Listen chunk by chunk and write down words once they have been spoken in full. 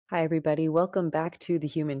Hi, everybody. Welcome back to The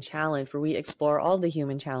Human Challenge, where we explore all the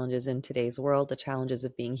human challenges in today's world, the challenges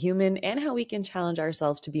of being human, and how we can challenge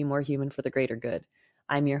ourselves to be more human for the greater good.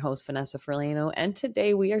 I'm your host, Vanessa Ferlano, and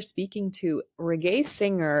today we are speaking to reggae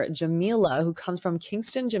singer Jah'Mila, who comes from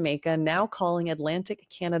Kingston, Jamaica, now calling Atlantic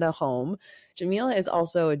Canada home. Jah'Mila is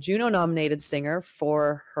also a JUNO-nominated singer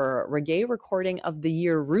for her reggae recording of the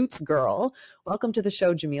year, Roots Girl. Welcome to the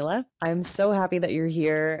show, Jah'Mila. I'm so happy that you're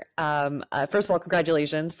here. First of all,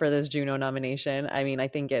 congratulations for this JUNO nomination. I mean, I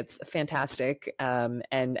think it's fantastic. And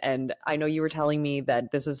I know you were telling me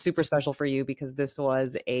that this is super special for you because this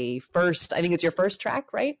was a first, I think it's your first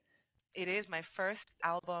track, right? It is my first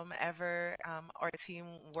album ever. Our team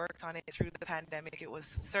worked on it through the pandemic. It was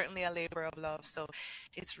certainly a labor of love. So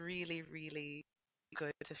it's really, really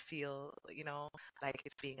good to feel, like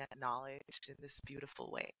it's being acknowledged in this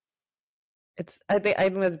beautiful way. I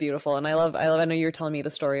think that's beautiful, and I know you were telling me the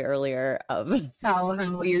story earlier of how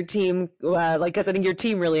your team, because I think your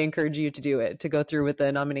team really encouraged you to do it, to go through with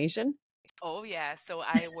the nomination. Oh yeah, so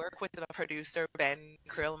I work with the producer Ben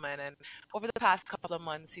Krillman, and over the past couple of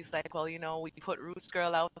months, he's like, "Well, we put Roots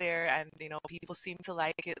Girl out there, and people seem to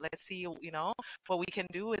like it. Let's see, what we can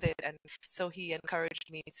do with it." And so he encouraged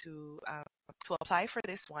me to apply for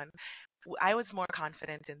this one. I was more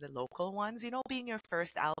confident in the local ones. Being your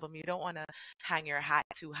first album, you don't want to hang your hat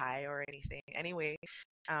too high or anything. Anyway,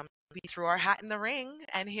 we threw our hat in the ring,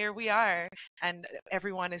 and here we are. And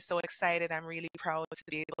everyone is so excited. I'm really proud to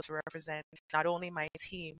be able to represent not only my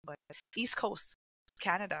team, but East Coast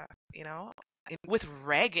Canada, with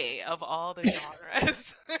reggae of all the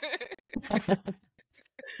genres.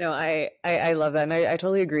 No, I love that. And I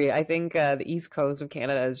totally agree. I think the East Coast of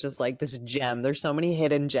Canada is just like this gem. There's so many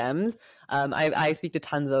hidden gems. I speak to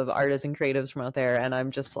tons of artists and creatives from out there, and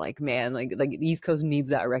I'm just like, man, like the East Coast needs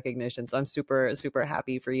that recognition. So I'm super, super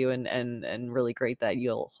happy for you and really great that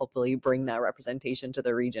you'll hopefully bring that representation to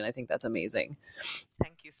the region. I think that's amazing.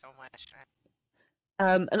 Thank you so much.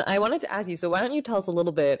 And I wanted to ask you, so why don't you tell us a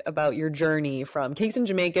little bit about your journey from Kingston,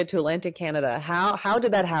 Jamaica to Atlantic Canada? How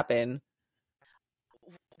did that happen?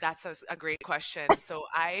 That's a great question. So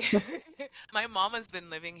my mom has been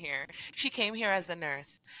living here. She came here as a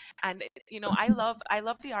nurse, and I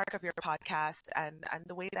love the arc of your podcast and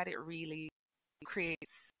the way that it really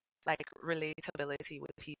creates like relatability with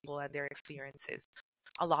people and their experiences.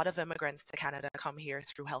 A lot of immigrants to Canada come here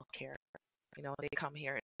through healthcare. They come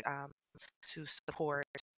here to support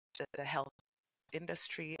the health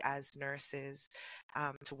industry as nurses,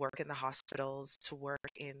 to work in the hospitals, to work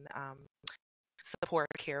in support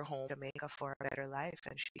care home Jamaica for a better life.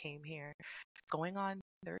 And she came here. It's going on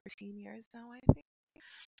 13 years now, I think.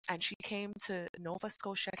 And she came to Nova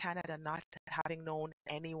Scotia, Canada, not having known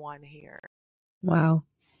anyone here. Wow.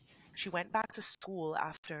 She went back to school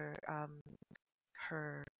after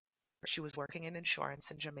her. She was working in insurance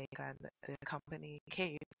in Jamaica, and the company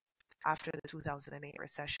caved after the 2008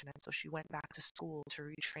 recession, and so she went back to school to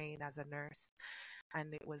retrain as a nurse.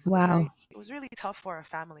 And Wow. it was really tough for her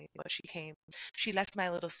family, but she left my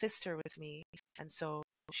little sister with me, and so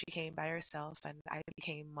she came by herself, and I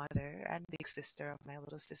became mother and big sister of my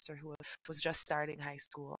little sister who was just starting high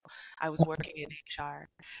school. I was working in HR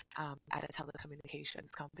at a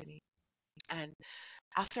telecommunications company, and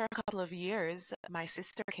after a couple of years, my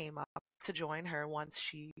sister came up to join her once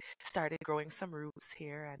she started growing some roots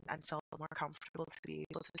here and felt more comfortable to be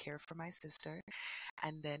able to care for my sister.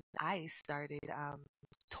 And then I started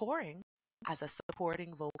touring as a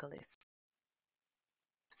supporting vocalist.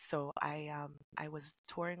 So I was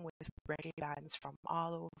touring with reggae bands from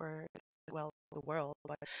all over, well, the world,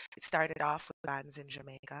 but it started off with bands in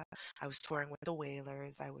Jamaica. I was touring with the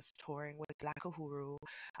Wailers. I was touring with Black Uhuru.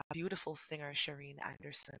 A beautiful singer, Shireen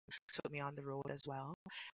Anderson, took me on the road as well.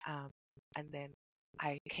 Um, and then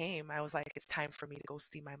I was like, it's time for me to go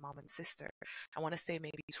see my mom and sister. I want to say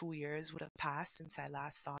maybe 2 years would have passed since I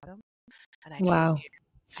last saw them. And I came Wow. here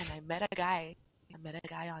and I met a guy. I met a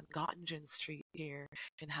guy on Gottingen Street here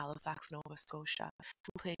in Halifax, Nova Scotia,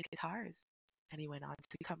 who played guitars. And he went on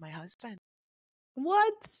to become my husband.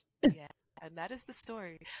 What? Yeah. And that is the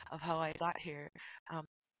story of how I got here. Um,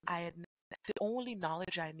 I had the only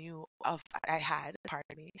knowledge I had,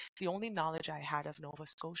 pardon me, the only knowledge I had of Nova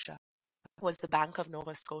Scotia was the Bank of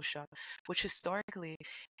Nova Scotia, which historically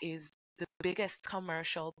is the biggest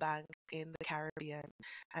commercial bank in the Caribbean.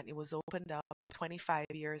 And it was opened up 25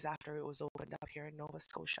 years after it was opened up here in Nova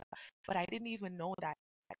Scotia. But I didn't even know that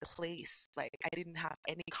place. Like, I didn't have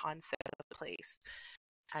any concept of the place.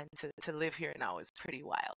 And to live here now is pretty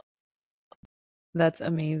wild. That's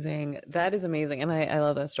amazing. That is amazing. And I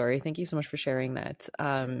love that story. Thank you so much for sharing that.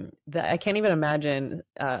 I can't even imagine,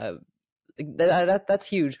 that's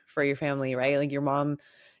huge for your family, right? Like your mom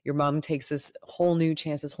takes this whole new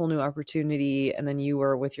chance, this whole new opportunity, and then you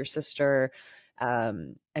were with your sister. I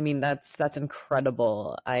mean, that's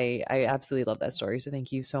incredible. I absolutely love that story. So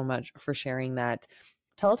thank you so much for sharing that.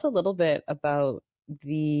 Tell us a little bit about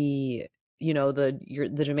the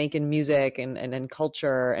the Jamaican music and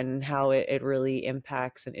culture and how it really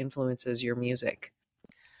impacts and influences your music.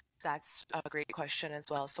 That's a great question as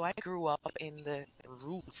well. So I grew up in the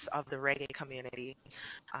roots of the reggae community.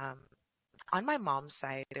 Um, on my mom's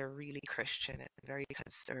side, they're really Christian and very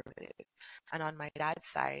conservative. And on my dad's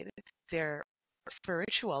side, they're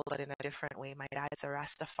spiritual, but in a different way. My dad's a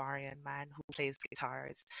Rastafarian man who plays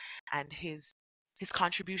guitars, and his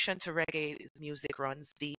contribution to reggae music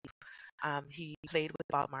runs deep. He played with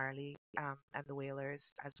Bob Marley and the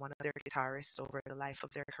Wailers as one of their guitarists over the life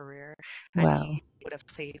of their career, and he Wow. would have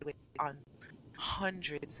played with on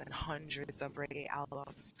hundreds and hundreds of reggae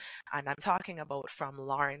albums. And I'm talking about from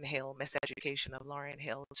Lauryn Hill, Miseducation of Lauryn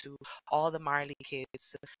Hill, to all the Marley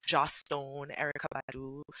kids, Joss Stone, Erica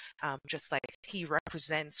Badu. Just like he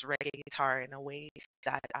represents reggae guitar in a way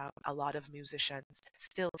that a lot of musicians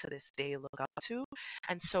still to this day look up to.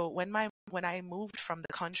 And so when I moved from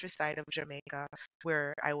the countryside of Jamaica,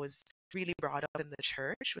 where I was really brought up in the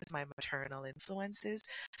church with my maternal influences,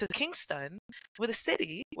 to Kingston, with a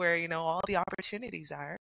city where, all the opportunities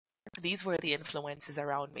are, these were the influences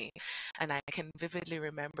around me. And I can vividly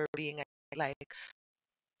remember being like,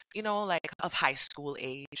 like of high school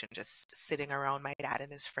age and just sitting around my dad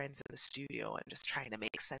and his friends in the studio and just trying to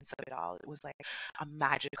make sense of it all. It was like a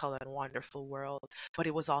magical and wonderful world, but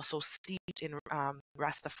it was also steeped in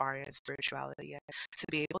Rastafarian spirituality. And to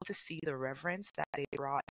be able to see the reverence that they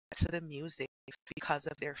brought to the music because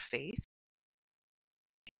of their faith.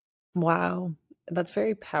 Wow. That's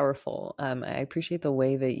very powerful. I appreciate the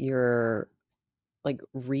way that you're like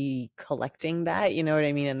recollecting that, you know what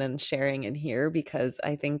I mean, and then sharing it here, because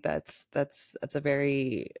I think that's a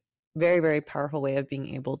very, very, very powerful way of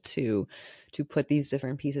being able to put these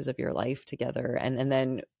different pieces of your life together and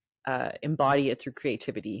then embody it through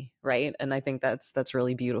creativity, right? And I think that's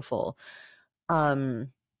really beautiful. I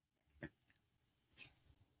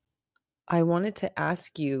wanted to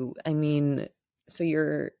ask you, I mean, so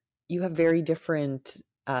you have very different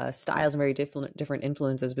styles and very different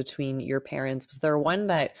influences between your parents. Was there one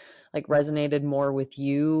that like resonated more with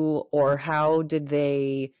you, or how did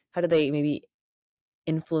they maybe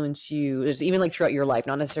influence you, just even like throughout your life,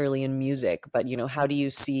 not necessarily in music, but how do you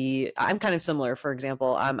see? I'm kind of similar. For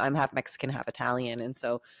example, I'm half Mexican, half Italian, and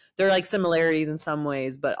so there are like similarities in some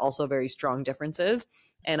ways, but also very strong differences.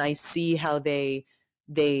 And I see how they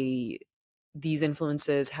these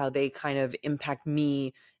influences, how they kind of impact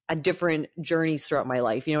me at different journeys throughout my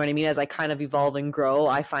life. You know what I mean? As I kind of evolve and grow,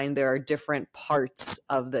 I find there are different parts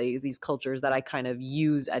of these cultures that I kind of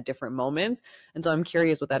use at different moments. And so I'm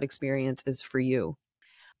curious what that experience is for you.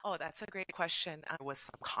 Oh, that's a great question. There was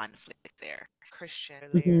some conflict there. Christian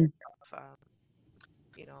layer Hmm. of,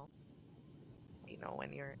 you know,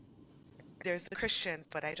 when there's the Christians,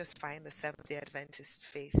 but I just find the Seventh-day Adventist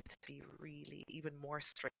faith to be really even more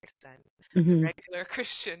strict than the Hmm. regular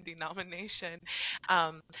Christian denomination.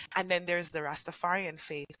 Um, and then there's the Rastafarian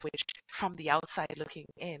faith, which from the outside looking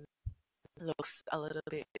in looks a little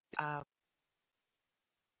bit, um,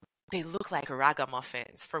 they look like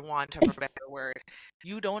ragamuffins, for want of a better word.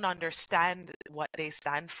 You don't understand what they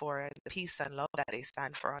stand for and the peace and love that they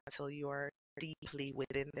stand for until you are deeply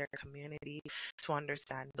within their community to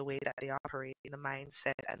understand the way that they operate, the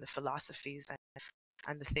mindset and the philosophies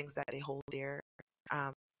and the things that they hold dear.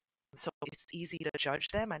 Um, so it's easy to judge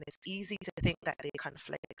them and it's easy to think that they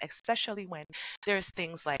conflict, especially when there's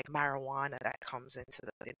things like marijuana that comes in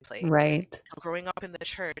play. Right. Growing up in the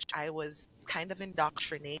church, I was kind of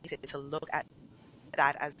indoctrinated to look at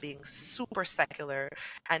that as being super secular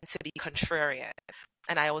and to be contrarian.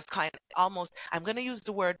 And I was kind of almost, I'm going to use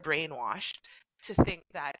the word brainwashed to think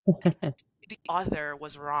that the other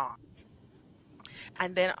was wrong.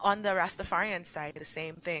 And then on the Rastafarian side, the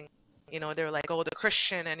same thing. They're like, oh, the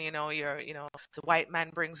Christian and, the white man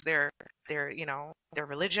brings their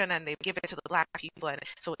religion and they give it to the black people. And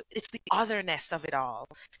so it's the otherness of it all.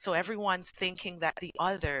 So everyone's thinking that the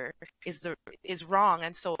other is wrong.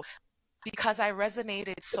 And so because I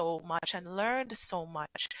resonated so much and learned so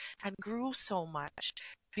much and grew so much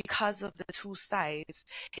because of the two sides,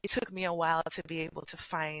 it took me a while to be able to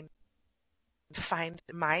find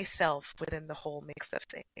myself within the whole mix of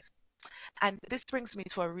things. And this brings me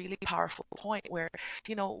to a really powerful point where,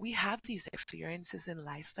 we have these experiences in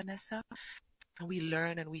life, Vanessa, and we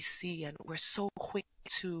learn and we see, and we're so quick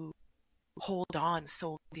to hold on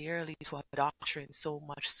so dearly to a doctrine so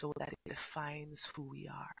much so that it defines who we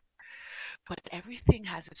are. But everything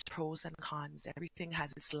has its pros and cons. Everything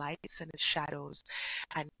has its lights and its shadows.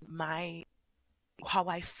 And how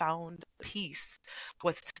I found peace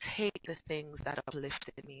was to take the things that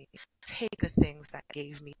uplifted me, take the things that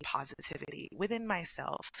gave me positivity within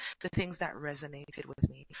myself, the things that resonated with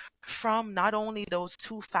me from not only those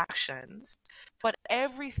two factions, but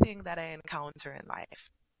everything that I encounter in life.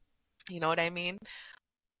 You know what I mean?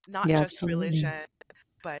 Not Yeah, just absolutely. religion,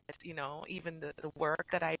 but even the work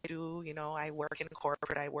that I do. I work in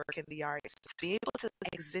corporate, I work in the arts, to be able to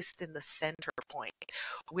exist in the center point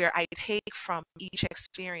where I take from each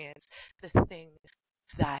experience the thing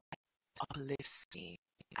that uplifts me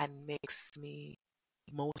and makes me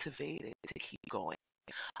motivated to keep going.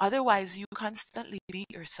 Otherwise, you constantly beat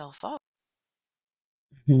yourself up.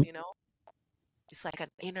 Mhm. you know it's like an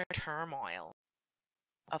inner turmoil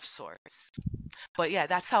of sorts. But yeah,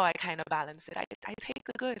 that's how I kind of balance it. I take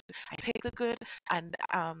the good. I take the good, and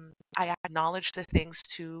I acknowledge the things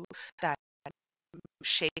too that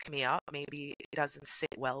shake me up. Maybe it doesn't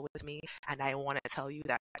sit well with me, and I want to tell you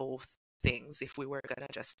that both things, if we were gonna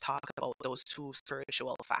just talk about those two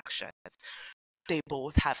spiritual factions, they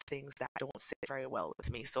both have things that don't sit very well with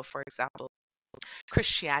me. So, for example,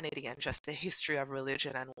 Christianity and just the history of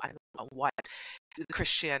religion, and what the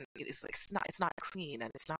Christian is like, it's not clean and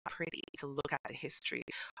it's not pretty to look at the history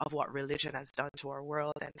of what religion has done to our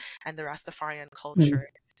world, and the Rastafarian culture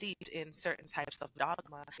is steeped in certain types of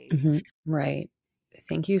dogma. Mm-hmm. Right.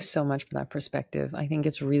 Thank you so much for that perspective. I think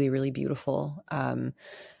it's really, really beautiful. And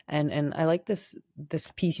I like this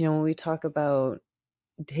piece. When we talk about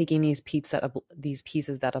taking these pieces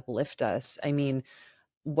that uplift us. I mean,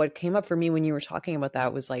 what came up for me when you were talking about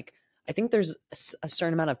that was like, I think there's a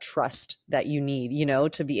certain amount of trust that you need,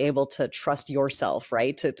 to be able to trust yourself,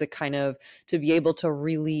 right? To kind of, to be able to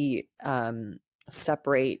really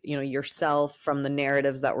separate, yourself from the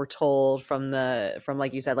narratives that were told, from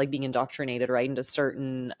like you said, like being indoctrinated, right, into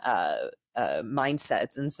certain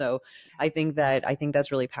mindsets. And so I think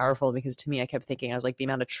that's really powerful, because to me, I kept thinking, I was like, the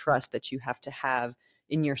amount of trust that you have to have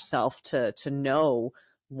in yourself to know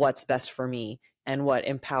what's best for me, and what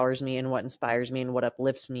empowers me, and what inspires me, and what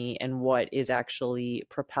uplifts me, and what is actually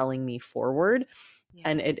propelling me forward. Yeah.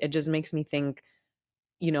 And it just makes me think,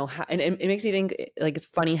 how, and it makes me think, like, it's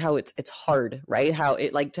funny how it's hard, right? How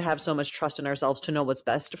it, like, to have so much trust in ourselves to know what's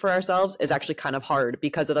best for ourselves is actually kind of hard,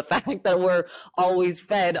 because of the fact that we're always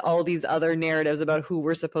fed all these other narratives about who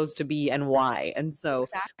we're supposed to be and why. And so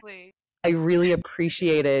Exactly. I really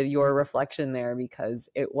appreciated your reflection there, because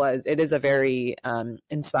it is a very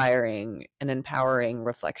inspiring and empowering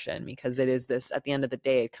reflection, because it is this, at the end of the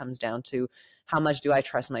day, it comes down to, how much do I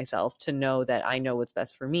trust myself to know that I know what's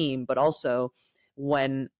best for me, but also,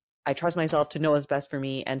 when I trust myself to know what's best for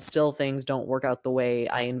me and still things don't work out the way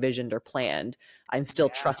I envisioned or planned, I'm still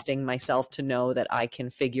Yeah. trusting myself to know that I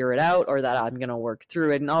can figure it out, or that I'm going to work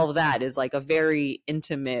through it. And all of that is like a very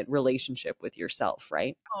intimate relationship with yourself,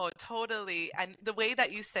 right? Oh, totally. And the way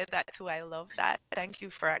that you said that too, I love that. Thank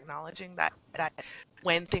you for acknowledging that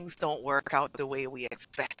when things don't work out the way we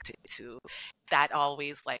expect it to, that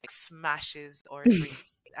always like smashes our dreams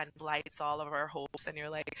and blights all of our hopes. And you're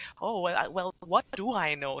like, oh, well, what do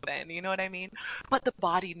I know then? You know what I mean? But the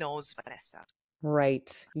body knows, Vanessa. Right.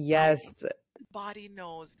 Right? Yes. Body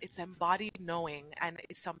knows. It's embodied knowing, and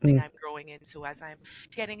it's something Mm. I'm growing into as I'm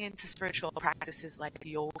getting into spiritual practices like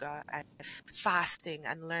yoga and fasting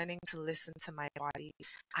and learning to listen to my body.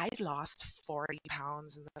 I'd lost 40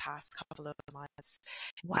 pounds in the past couple of months.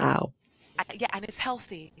 Wow. Yeah, and it's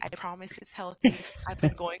healthy. I promise it's healthy. I've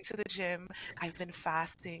been going to the gym. I've been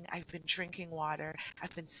fasting. I've been drinking water.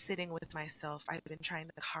 I've been sitting with myself. I've been trying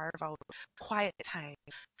to carve out quiet time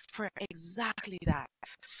for exactly that,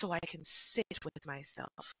 so I can sit with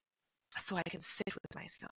myself. So I can sit with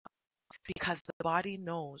myself, because the body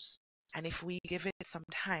knows. And if we give it some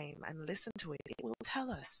time and listen to it, it will tell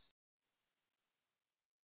us.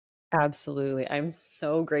 Absolutely. I'm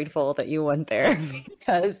so grateful that you went there,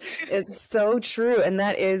 because it's so true. And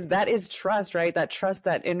that is trust, right? That trust,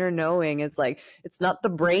 that inner knowing. It's like, it's not the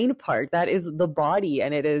brain part, that is the body.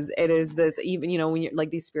 And it is this, even, when you're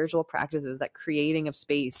like, these spiritual practices, that creating of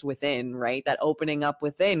space within, right? That opening up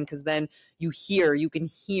within, because then you can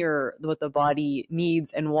hear what the body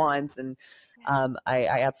needs and wants. And I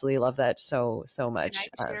absolutely love that so Can I much.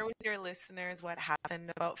 share with your listeners what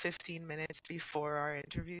happened about 15 minutes before our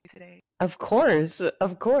interview today? Of course,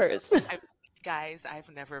 of course. I, guys,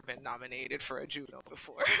 I've never been nominated for a JUNO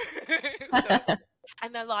before. So,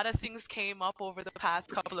 and a lot of things came up over the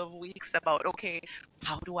past couple of weeks about, okay,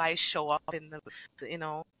 how do I show up in the, you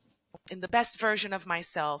know, in the best version of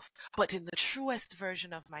myself, but in the truest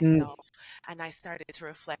version of myself. And I started to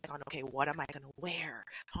reflect on, okay, what am I going to wear?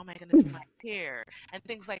 How am I going to do my hair? And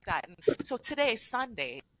things like that. And so today,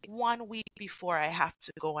 Sunday, 1 week before I have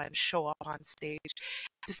to go and show up on stage,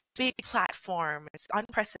 this big platform, it's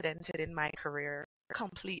unprecedented in my career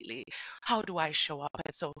completely. How do I show up?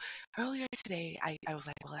 And so earlier today, I was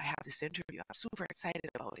like, well, I have this interview. I'm super excited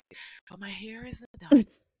about it, but my hair isn't done.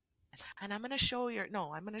 And I'm going to show your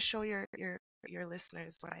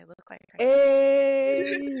listeners what I look like right now.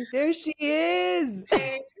 Hey, there she is.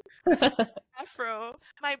 Hey, this is Afro.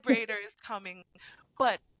 My braider is coming.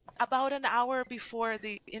 But about an hour before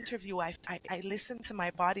the interview, I listened to my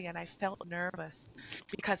body and I felt nervous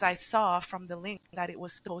because I saw from the link that it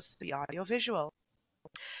was supposed to be audiovisual.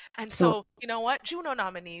 And so, you know what? JUNO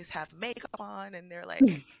nominees have makeup on and they're like,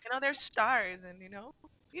 they're stars and, you know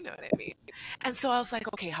what I mean? And so I was like,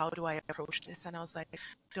 okay, how do I approach this? And I was like,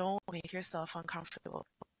 don't make yourself uncomfortable.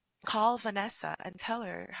 Call Vanessa and tell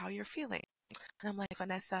her how you're feeling. And I'm like,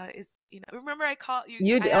 Vanessa is, remember I called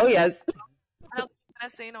you. Oh, yes. And I was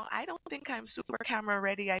Vanessa, I don't think I'm super camera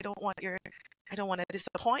ready. I don't want to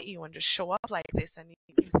disappoint you and just show up like this. And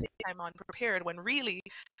you think I'm unprepared when really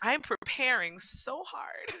I'm preparing so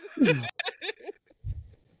hard.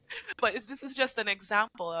 But this is just an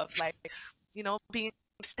example of like,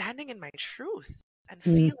 standing in my truth and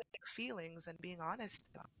feeling feelings and being honest.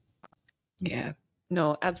 Yeah.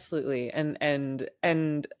 No, absolutely. And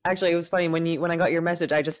actually it was funny when I got your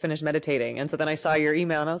message, I just finished meditating. And so then I saw your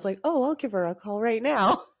email and I was like, oh, I'll give her a call right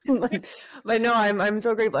now. But no, I'm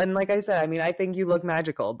so grateful. And like I said, I mean, I think you look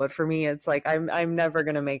magical, but for me, it's like, I'm never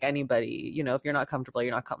going to make anybody, if you're not comfortable,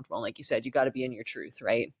 you're not comfortable. And like you said, you got to be in your truth.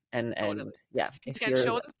 Right. And yeah, you can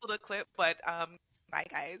show this little clip, but, bye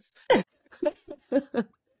guys.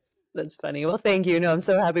 That's funny. Well, thank you. No, I'm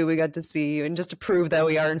so happy we got to see you and just to prove that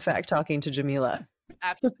we are in fact talking to Jah'Mila.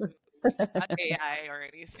 Absolutely. Not AI or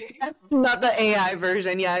anything. Not the AI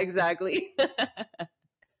version. Yeah, exactly.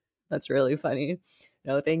 That's really funny.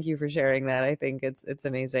 No, thank you for sharing that. I think it's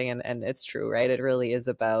amazing and it's true, right? It really is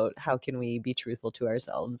about how can we be truthful to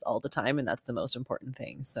ourselves all the time, and that's the most important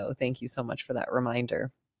thing. So thank you so much for that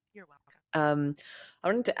reminder. You're welcome. I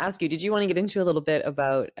wanted to ask you, did you want to get into a little bit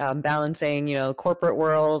about balancing, corporate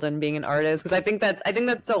world and being an artist? Because I think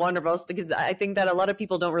that's so wonderful, because I think that a lot of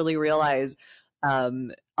people don't really realize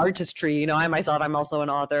artistry. I myself, I'm also an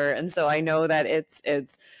author, and so I know that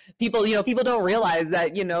it's people don't realize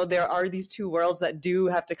that there are these two worlds that do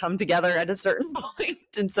have to come together at a certain point.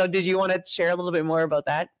 And so, did you want to share a little bit more about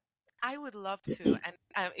that? I would love to,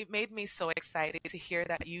 and it made me so excited to hear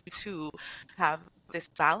that you too have this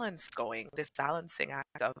balance going, this balancing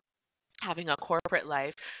act of having a corporate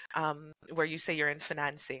life, where you say you're in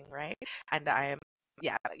financing, right? And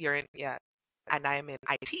and I'm in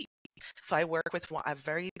IT. So I work with a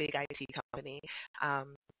very big IT company,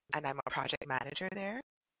 and I'm a project manager there.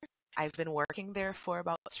 I've been working there for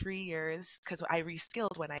about 3 years because I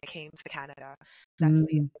reskilled when I came to Canada. That's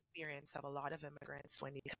the experience of a lot of immigrants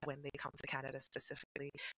when they come to Canada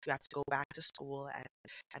specifically. You have to go back to school,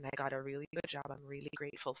 and I got a really good job. I'm really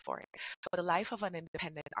grateful for it. But the life of an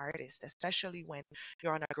independent artist, especially when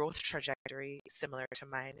you're on a growth trajectory similar to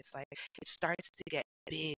mine, it's like it starts to get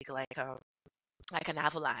big, like an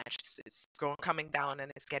avalanche. It's coming down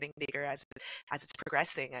and it's getting bigger as it's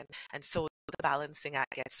progressing, and so the balancing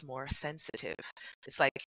act gets more sensitive. It's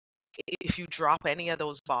like if you drop any of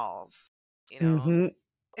those balls,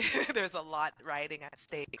 there's a lot riding at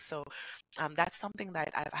stake. So that's something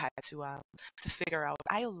that I've had to figure out.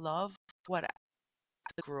 I love the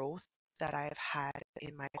growth that I've had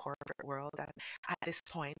in my corporate world, and at this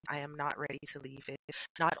point I am not ready to leave it,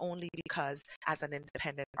 not only because as an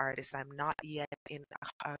independent artist I'm not yet in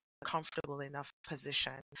a comfortable enough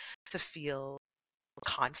position to feel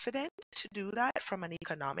confident to do that from an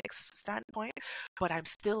economics standpoint, but I'm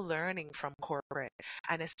still learning from corporate,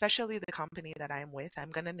 and especially the company that I'm with. I'm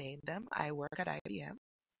going to name them. I work at IBM,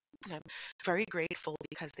 and I'm very grateful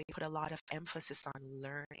because they put a lot of emphasis on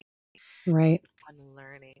learning. Right. On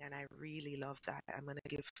learning, and I really love that. I'm going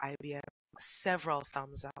to give IBM several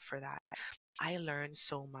thumbs up for that. I learn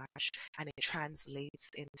so much, and it translates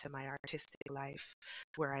into my artistic life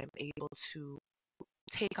where I'm able to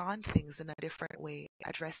take on things in a different way,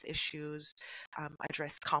 address issues,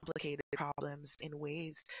 address complicated problems in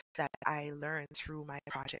ways that I learned through my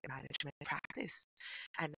project management practice.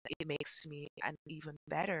 And it makes me an even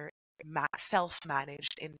better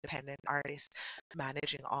self-managed independent artist,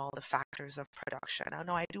 managing all the factors of production. I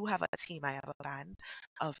know I do have a team. I have a band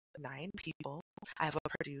of 9 people. I have a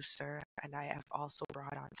producer, and I have also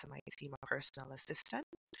brought onto my team a personal assistant.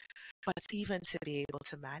 But even to be able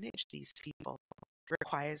to manage these people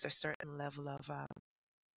requires a certain level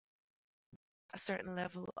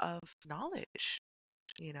of knowledge,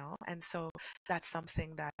 and so that's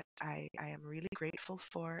something that I am really grateful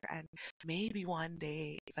for. And maybe one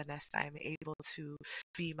day, Vanessa, I'm able to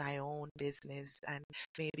be my own business, and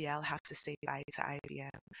maybe I'll have to say bye to IBM,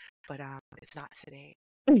 but it's not today.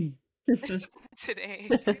 It's not today.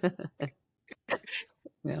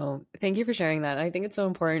 No, thank you for sharing that. I think it's so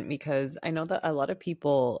important because I know that a lot of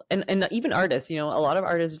people and even artists, a lot of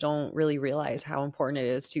artists don't really realize how important it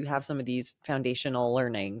is to have some of these foundational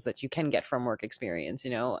learnings that you can get from work experience.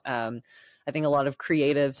 I think a lot of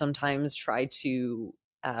creatives sometimes try to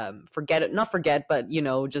not forget, but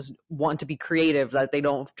just want to be creative, that they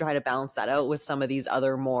don't try to balance that out with some of these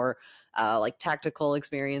other more like tactical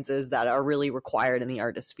experiences that are really required in the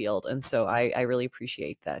artist field. And so I really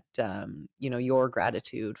appreciate that, your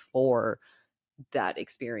gratitude for that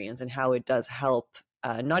experience and how it does help,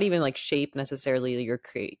 not even like shape necessarily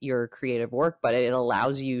your creative work, but it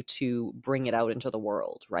allows you to bring it out into the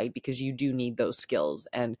world, right? Because you do need those skills.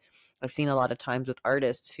 And I've seen a lot of times with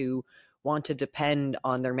artists who want to depend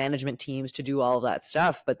on their management teams to do all of that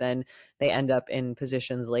stuff, but then they end up in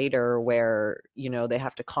positions later where they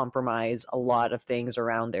have to compromise a lot of things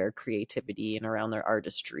around their creativity and around their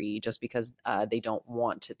artistry just because they don't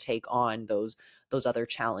want to take on those other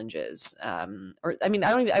challenges. Or I mean,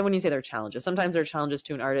 I wouldn't even say they're challenges. Sometimes they're challenges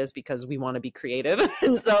to an artist because we want to be creative,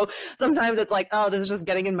 and so sometimes it's like, oh, this is just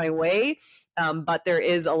getting in my way. But there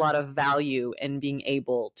is a lot of value in being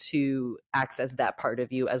able to access that part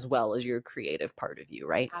of you as well as your creative part of you,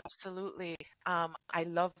 right? Absolutely. I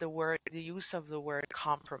love the use of the word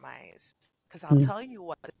compromise, because I'll tell you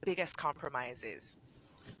what the biggest compromise is.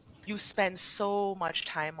 You spend so much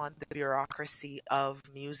time on the bureaucracy of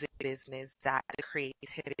music business that the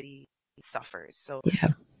creativity suffers. So Yeah.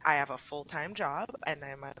 I have a full-time job, and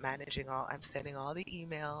I'm sending all the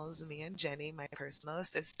emails, me and Jenny, my personal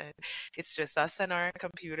assistant. It's just us and our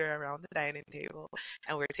computer around the dining table,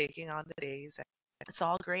 and we're taking on the days. And it's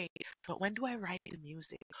all great. But when do I write the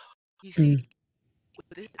music? You see,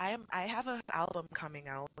 I have an album coming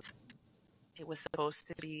out. It was supposed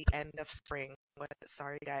to be end of spring, but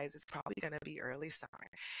sorry guys, it's probably gonna be early summer.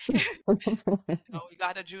 We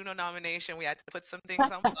got a JUNO nomination. We had to put some things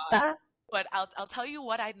on pause. But I'll tell you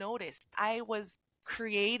what I noticed. I was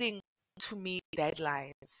creating to meet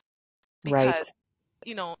deadlines Right. because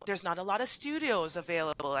there's not a lot of studios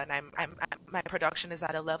available, and my production is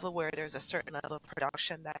at a level where there's a certain level of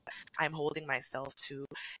production that I'm holding myself to,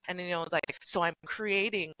 and so I'm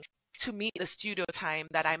creating to meet the studio time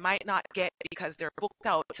that I might not get because they're booked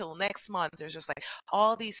out till next month. There's just like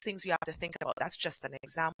all these things you have to think about. That's just an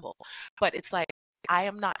example, but it's like I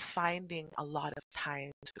am not finding a lot of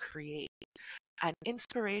time to create, and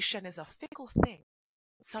inspiration is a fickle thing.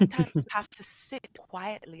 Sometimes you have to sit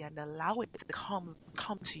quietly and allow it to come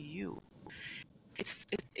to you.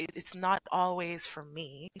 It's not always, for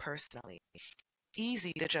me personally,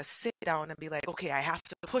 easy to just sit down and be like, okay, I have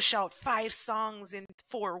to push out 5 songs in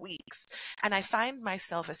 4 weeks. And I find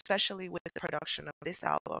myself, especially with the production of this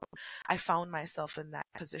album, I found myself in that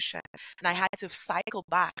position. And I had to cycle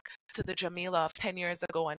back to the Jah'Mila of 10 years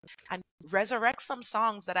ago and resurrect some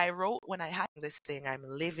songs that I wrote when I had this thing. I'm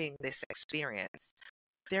living this experience.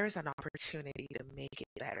 There's an opportunity to make it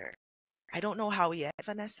better. I don't know how yet,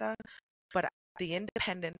 Vanessa, but the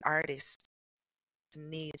independent artist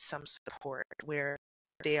need some support where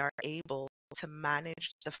they are able to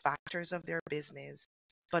manage the factors of their business,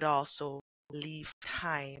 but also leave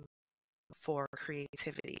time for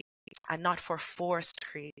creativity and not for forced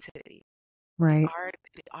creativity. Right.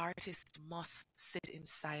 The artist must sit in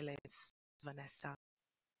silence, Vanessa.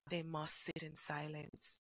 They must sit in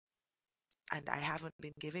silence. And I haven't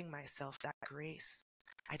been giving myself that grace.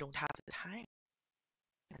 I don't have the time.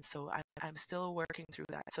 And so I'm still working through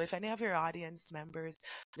that. So if any of your audience members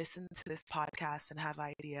listen to this podcast and have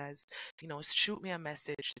ideas, shoot me a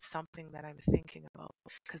message. It's something that I'm thinking about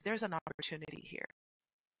because there's an opportunity here.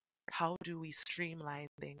 How do we streamline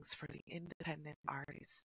things for the independent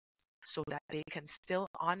artists so that they can still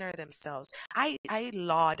honor themselves? I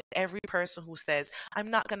laud every person who says,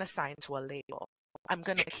 I'm not going to sign to a label. I'm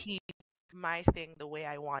going to keep my thing the way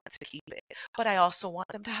I want to keep it. But I also want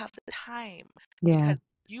them to have the time because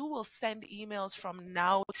you will send emails from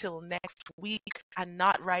now till next week and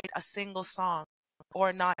not write a single song.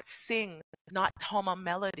 or not sing, not hum a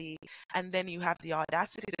melody, and then you have the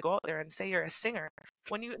audacity to go out there and say you're a singer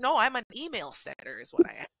when you know I'm an email sender is what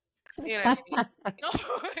I am. You know what I mean?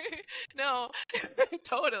 No, no,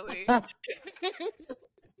 totally.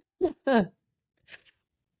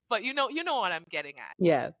 But you know what I'm getting at.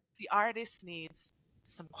 Yeah. The artist needs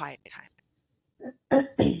some quiet time.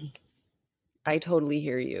 I totally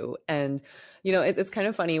hear you. And, it's kind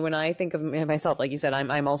of funny when I think of myself, like you said, I'm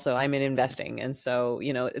in investing. And so,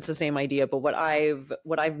 it's the same idea. But what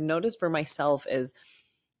I've noticed for myself is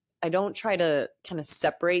I don't try to kind of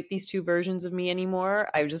separate these two versions of me anymore.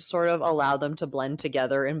 I just sort of allow them to blend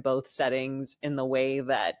together in both settings in the way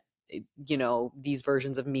that, these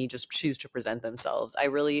versions of me just choose to present themselves. I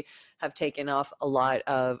really have taken off a lot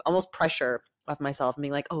of almost pressure off myself and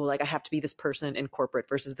being like, oh, like I have to be this person in corporate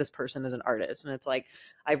versus this person as an artist. And it's like,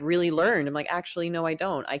 I've really learned, I'm like, actually, no, I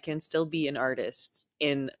don't. I can still be an artist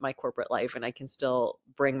in my corporate life, and I can still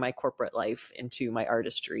bring my corporate life into my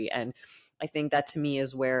artistry. And I think that to me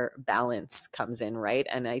is where balance comes in, right?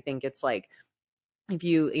 And I think it's like, if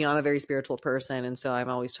I'm a very spiritual person. And so I'm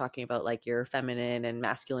always talking about like your feminine and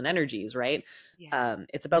masculine energies, right? Yeah.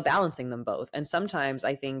 It's about balancing them both. And sometimes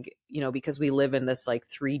I think, because we live in this like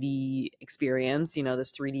 3D experience,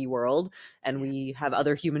 this 3D world, and Yeah. we have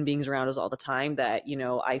other human beings around us all the time that,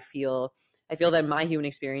 I feel that my human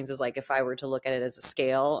experience is like, if I were to look at it as a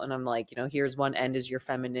scale, and I'm like, here's one end is your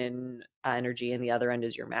feminine energy and the other end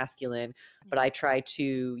is your masculine. But I try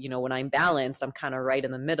to, when I'm balanced, I'm kind of right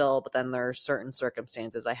in the middle. But then there are certain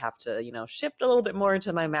circumstances I have to, shift a little bit more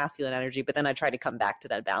into my masculine energy. But then I try to come back to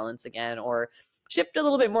that balance again, or shift a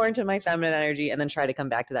little bit more into my feminine energy and then try to come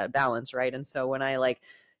back to that balance. Right. And so when I like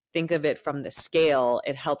think of it from the scale,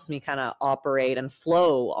 it helps me kind of operate and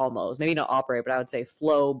flow, almost, maybe not operate, but I would say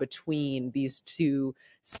flow between these two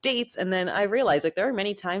states. And then I realized like there are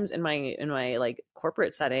many times in my like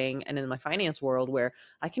corporate setting and in my finance world where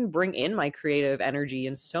I can bring in my creative energy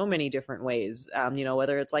in so many different ways.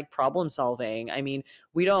 Whether it's like problem solving. I mean,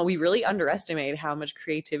 we really underestimate how much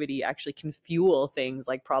creativity actually can fuel things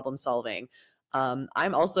like problem solving.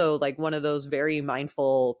 I'm also like one of those very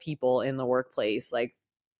mindful people in the workplace. Like,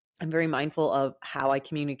 I'm very mindful of how I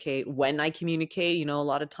communicate, when I communicate. A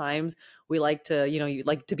lot of times we like to, you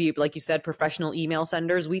like to be, like you said, professional email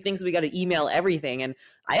senders. We think we got to email everything. And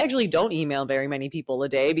I actually don't email very many people a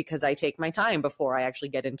day because I take my time before I actually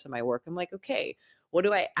get into my work. I'm like, okay, what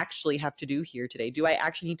do I actually have to do here today? Do I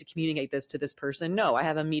actually need to communicate this to this person? No, I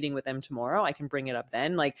have a meeting with them tomorrow. I can bring it up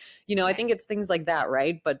then. Like, I think it's things like that,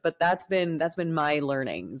 right? But that's been my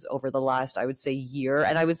learnings over the last, I would say, year.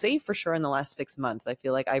 And I would say for sure in the last 6 months, I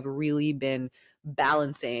feel like I've really been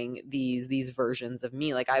balancing these versions of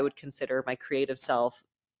me. Like, I would consider my creative self,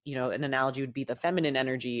 an analogy would be the feminine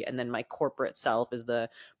energy, and then my corporate self is the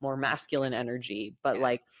more masculine energy. But Yeah.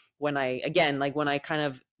 like when I kind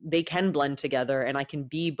of, they can blend together and I can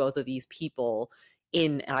be both of these people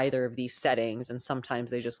in either of these settings, and sometimes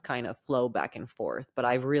they just kind of flow back and forth. But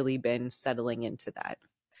I've really been settling into that.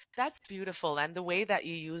 That's beautiful. And the way that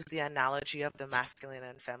you use the analogy of the masculine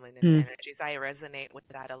and feminine Hmm. energies, I resonate with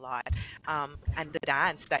that a lot. And the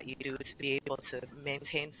dance that you do to be able to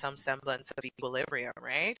maintain some semblance of equilibrium,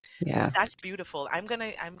 right? Yeah. That's beautiful. I'm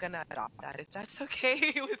gonna adopt that if that's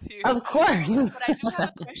okay with you. Of course. But I do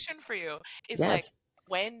have a question for you. It's like, Yes.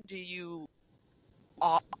 when do you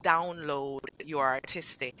download your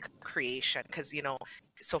artistic creation? Because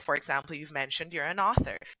so for example, you've mentioned you're an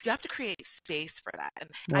author. You have to create space for that, and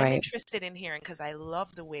I'm Right. interested in hearing, because I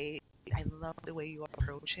love the way you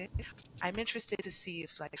approach it. I'm interested to see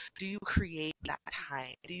if, like, do you create that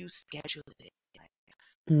time? Do you schedule it? Like,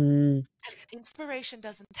 Mm. 'cause inspiration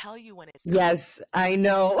doesn't tell you when it's coming. Yes, I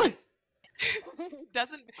know.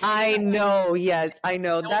 Doesn't It's I not like know. Yes, I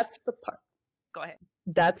know. no. That's the part. Go ahead.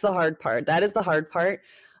 That's the hard part. That is the hard part.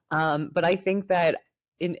 But I think that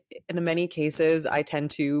in many cases, I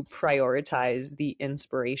tend to prioritize the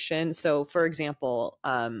inspiration. So, for example,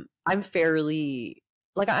 I'm fairly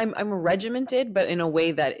like I'm regimented, but in a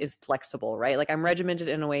way that is flexible, right? Like, I'm regimented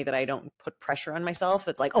in a way that I don't put pressure on myself.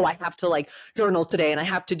 It's like, oh, I have to like journal today and I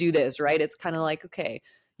have to do this, right? It's kind of like, okay,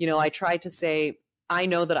 I try to say, I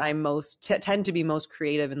know that I tend to be most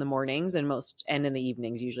creative in the mornings and in the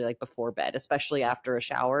evenings, usually like before bed, especially after a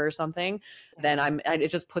shower or something. Yeah. Then and it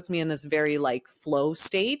just puts me in this very like flow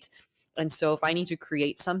state. And so if I need to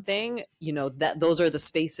create something, that those are the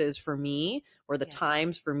spaces for me, or the Yeah.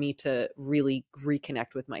 times for me to really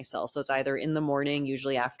reconnect with myself. So it's either in the morning,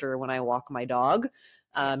 usually after when I walk my dog,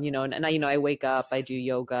 Yeah. I wake up, I do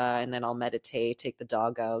yoga, and then I'll meditate, take the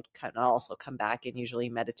dog out, kind of also come back and usually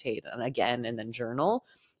meditate and again, and then journal.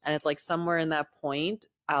 And it's like somewhere in that point,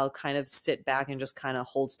 I'll kind of sit back and just kind of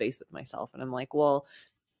hold space with myself. And I'm like, well,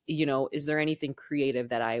 you know, is there anything creative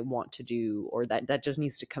that I want to do, or that just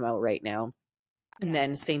needs to come out right now? And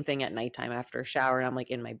then same thing at nighttime after a shower, and I'm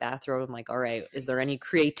like in my bathrobe, I'm like, all right, is there any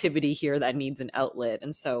creativity here that needs an outlet?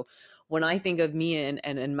 And so when I think of me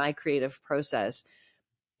and my creative process,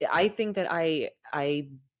 I think that I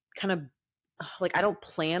kind of like, I don't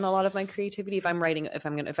plan a lot of my creativity. If I'm writing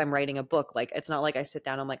a book, like, it's not like I sit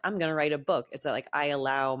down, I'm like, I'm going to write a book. It's that, like, I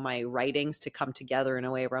allow my writings to come together in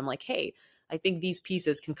a way where I'm like, hey, I think these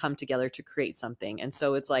pieces can come together to create something. And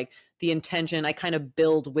so it's like the intention, I kind of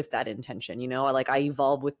build with that intention, you know, I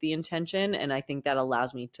evolve with the intention. And I think that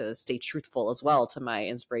allows me to stay truthful as well to my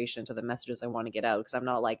inspiration, to the messages I want to get out. Cause I'm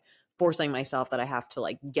not like forcing myself that I have to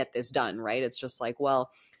like get this done. Right. It's just like,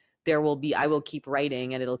 well, I will keep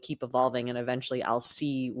writing and it'll keep evolving. And eventually I'll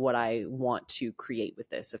see what I want to create with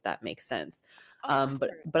this, if that makes sense.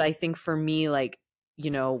 But I think for me, like,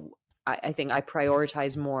 you know, I think I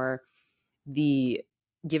prioritize more the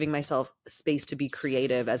giving myself space to be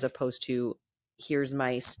creative as opposed to here's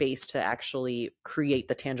my space to actually create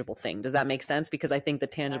the tangible thing. Does that make sense? Because I think the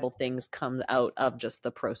tangible things come out of just the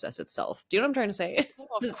process itself. Do you know what I'm trying to say?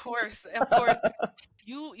 Oh, of course. Of course.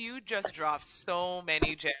 You just dropped so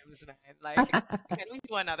many gems, man. Like, can we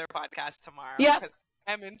do another podcast tomorrow? Yeah. Because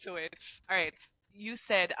I'm into it. All right. You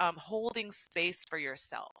said holding space for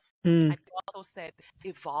yourself. Mm. And you also said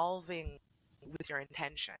evolving with your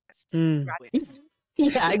intentions. Mm.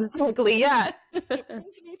 Yeah, exactly. Yeah. It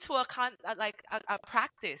brings me to a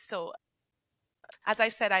practice. So as I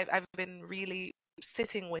said, I've been really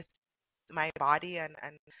sitting with my body and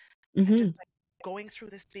just like going through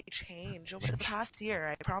this big change over the past year,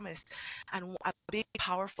 I promise. And a big,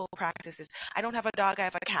 powerful practice is, I don't have a dog, I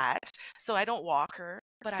have a cat. So I don't walk her,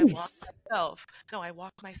 but I walk myself. No, I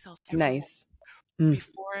walk myself every Nice. day.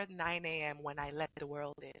 Before 9 a.m. when I let the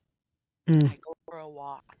world in. I go for a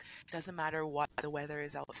walk. Doesn't matter what the weather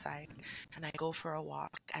is outside. And I go for a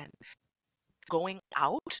walk. And going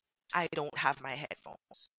out, I don't have my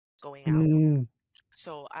headphones going out.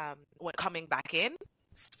 So when coming back in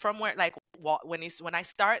from where, like, when I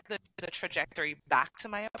start the trajectory back to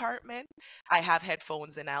my apartment, I have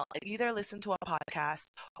headphones and I'll either listen to a podcast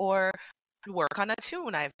or work on a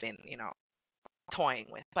tune I've been, you know, toying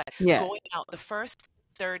with. But going out, the first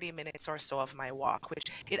 30 minutes or so of my walk, which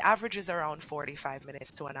it averages around 45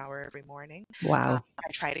 minutes to an hour every morning. Wow.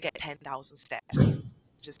 I try to get 10,000 steps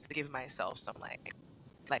just to give myself some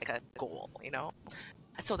like a goal, you know?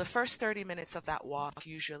 So the first 30 minutes of that walk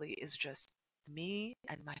usually is just me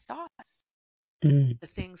and my thoughts. The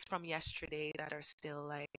things from yesterday that are still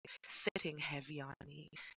like sitting heavy on me.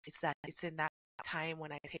 It's in that time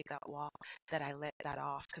when I take that walk that I let that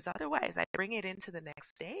off, because otherwise I bring it into the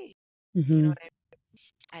next day. You know what I mean?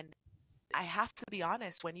 And I have to be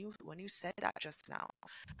honest, when you said that just now,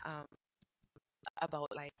 about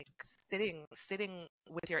like sitting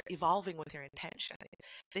with evolving with your intention,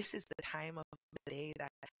 this is the time of the day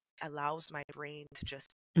that allows my brain to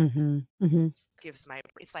just it's like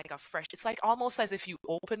it's like almost as if you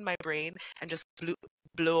open my brain and just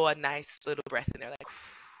blow a nice little breath in there, like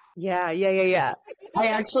yeah. I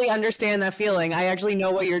actually understand that feeling. I actually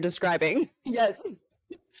know what you're describing. Yes.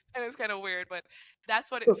 And it's kind of weird, but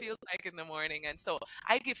that's what it feels like in the morning. And so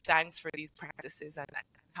I give thanks for these practices and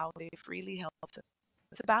how they've really helped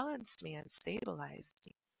to balance me and stabilize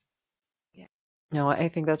me. Yeah. No, I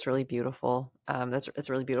think that's really beautiful. It's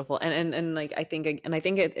really beautiful. And like, I think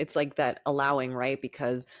it's like that allowing, right?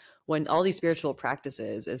 Because when all these spiritual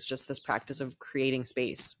practices is just this practice of creating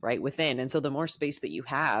space right within. And so the more space that you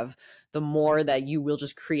have, the more that you will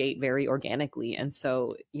just create very organically. And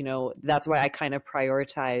so, you know, that's why I kind of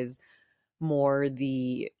prioritize more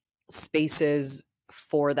the spaces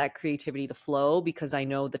for that creativity to flow, because I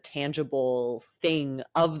know the tangible thing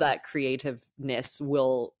of that creativeness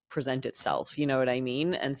will present itself. You know what I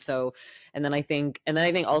mean? And so, and then I think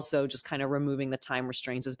also just kind of removing the time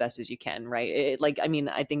restraints as best as you can, right?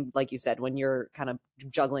 I think like you said, when you're kind of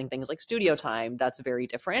juggling things like studio time, that's very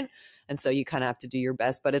different. And so you kind of have to do your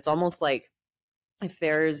best, but it's almost like, if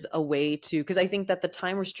there's a way to, because I think that the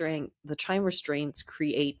time restraints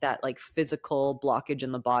create that like physical blockage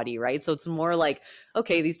in the body, right? So it's more like,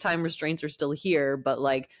 okay, these time restraints are still here, but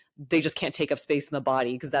like they just can't take up space in the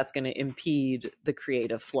body because that's going to impede the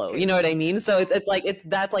creative flow. You know what I mean? So that's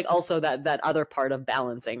like also that other part of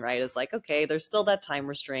balancing, right? It's like, okay, there's still that time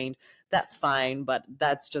restraint, that's fine, but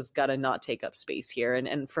that's just got to not take up space here.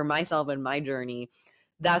 And for myself and my journey,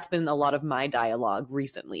 that's been a lot of my dialogue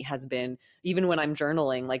recently, has been, even when I'm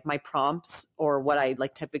journaling, like my prompts or what I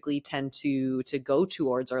like typically tend to go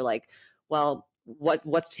towards are like, well,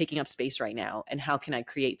 what's taking up space right now, and how can I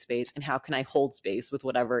create space, and how can I hold space with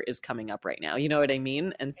whatever is coming up right now, you know what I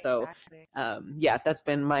mean? And so Exactly. yeah, that's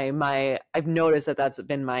been my I've noticed that that's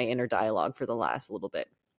been my inner dialogue for the last little bit.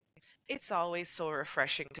 It's always so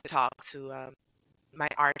refreshing to talk to my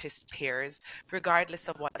artist peers, regardless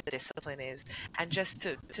of what the discipline is, and just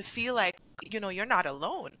to feel like, you're not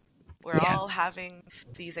alone. We're Yeah. all having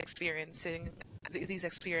these experiencing these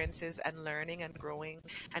experiences and learning and growing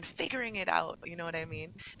and figuring it out, you know what I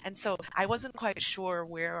mean? And so I wasn't quite sure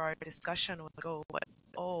where our discussion would go, but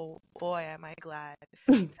oh boy, am I glad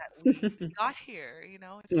that we got here.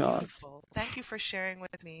 It's Aw. beautiful. Thank you for sharing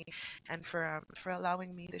with me and for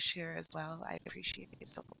allowing me to share as well. I appreciate it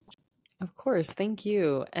so much. Of course, thank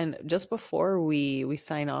you. And just before we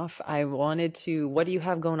sign off, I wanted to, what do you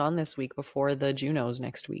have going on this week before the Junos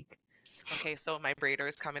next week? Okay, so my braider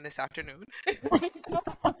is coming this afternoon. But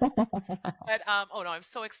oh no, I'm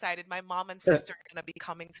so excited. My mom and sister are gonna be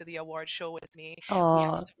coming to the award show with me. We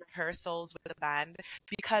have Oh, some rehearsals with the band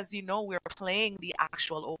because we're playing the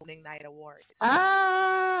actual opening night awards.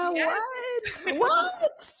 ah, Yes.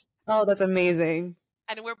 what? Oh, that's amazing.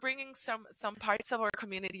 And we're bringing some parts of our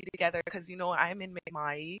community together because I'm in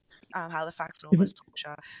Mi'kmaq, Halifax, Nova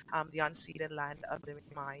Scotia, the unceded land of the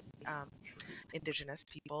Mi'kmaq Indigenous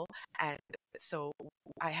people, and so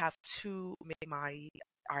I have two Mi'kmaq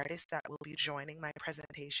artists that will be joining my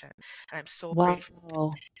presentation, and I'm so grateful.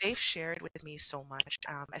 Wow. They've shared with me so much,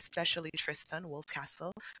 especially Tristan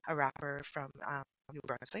Wolfcastle, a rapper from New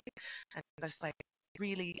Brunswick, and that's like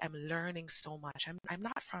really I'm learning so much. I'm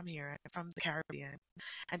not from here. I'm from the Caribbean,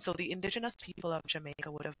 and so the indigenous people of Jamaica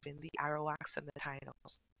would have been the Arawaks and the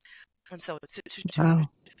Tainos. And so Wow.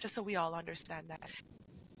 just so we all understand that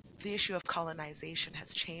the issue of colonization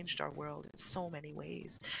has changed our world in so many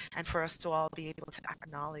ways, and for us to all be able to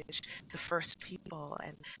acknowledge the first people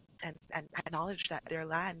and acknowledge that their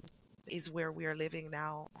land is where we are living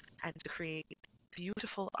now, and to create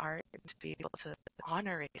beautiful art and to be able to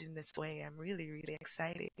honor it in this way, I'm really, really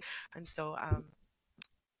excited. And so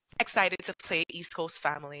excited to play East Coast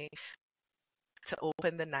Family to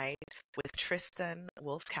open the night with Tristan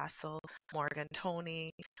Wolfcastle, Morgan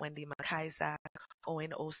Tony, Wendy McIsaac,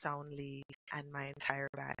 Owen O'Sound Lee, and my entire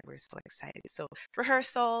band. We're so excited. So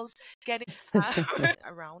rehearsals, getting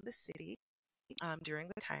around the city during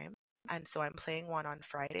the time. And so I'm playing one on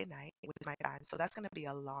Friday night with my band. So that's going to be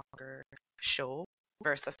a longer show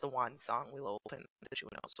versus the one song we'll open the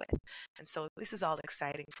Junos with. And so this is all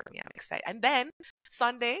exciting for me. I'm excited. And then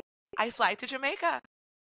Sunday, I fly to Jamaica.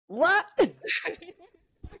 What?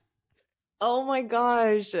 Oh my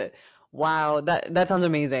gosh. Wow, that sounds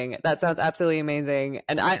amazing. That sounds absolutely amazing.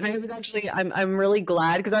 And I was actually I'm really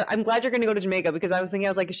glad because I'm glad you're gonna go to Jamaica, because I was thinking, I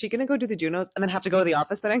was like, is she gonna go do the Junos and then have to go to the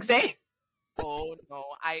office the next day? Oh no,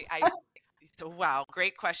 wow,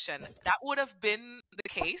 great question. That would have been the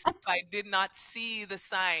case if I did not see the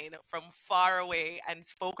sign from far away and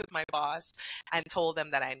spoke with my boss and told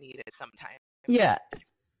them that I needed some time. Yeah.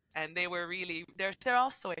 And they were really they're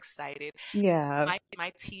all so excited. Yeah.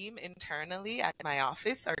 My team internally at my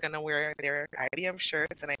office are gonna wear their IBM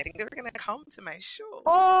shirts, and I think they're gonna come to my show.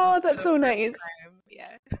 Oh, that's so nice.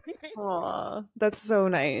 Yeah. Aw, that's so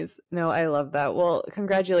nice. No, I love that. Well,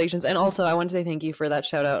 congratulations. And also I want to say thank you for that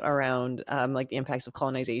shout out around like the impacts of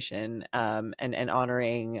colonization and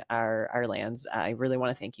honoring our lands. I really want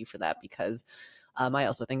to thank you for that, because I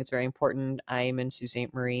also think it's very important. I'm in Sault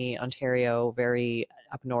Ste. Marie, Ontario, very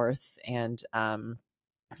up north, and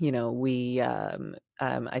we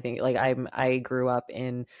I think like I grew up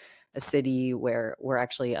in a city where we're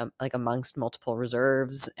actually like amongst multiple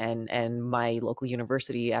reserves, and my local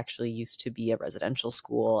university actually used to be a residential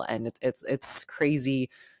school, and it's crazy,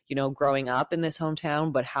 growing up in this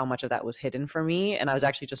hometown, but how much of that was hidden from me. And I was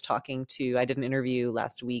actually just I did an interview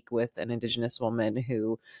last week with an Indigenous woman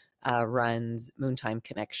who runs Moontime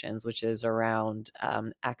Connections, which is around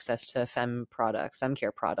access to fem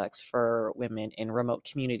care products for women in remote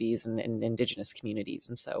communities and in Indigenous communities.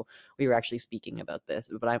 And so we were actually speaking about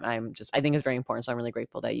this. But I think it's very important. So I'm really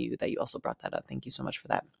grateful that you also brought that up. Thank you so much for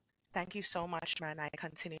that. Thank you so much, man. I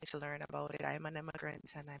continue to learn about it. I'm an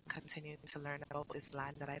immigrant, and I'm continuing to learn about this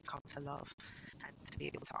land that I've come to love, and to be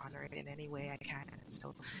able to honor it in any way I can. And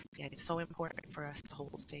so, yeah, it's so important for us to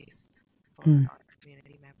hold space for our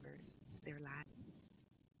community members. It's their land.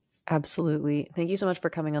 Absolutely. Thank you so much for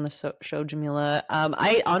coming on the show, Jah'Mila.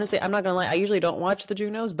 I honestly, I'm not gonna lie, I usually don't watch the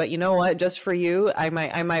Junos, but you know what? Just for you, I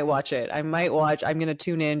might watch it. I'm gonna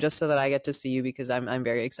tune in just so that I get to see you, because I'm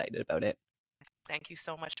very excited about it. Thank you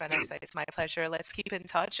so much, Vanessa. It's my pleasure. Let's keep in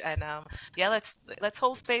touch, and yeah, let's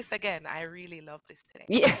hold space again. I really love this today.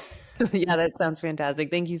 Yeah. Yeah, that sounds fantastic.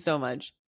 Thank you so much.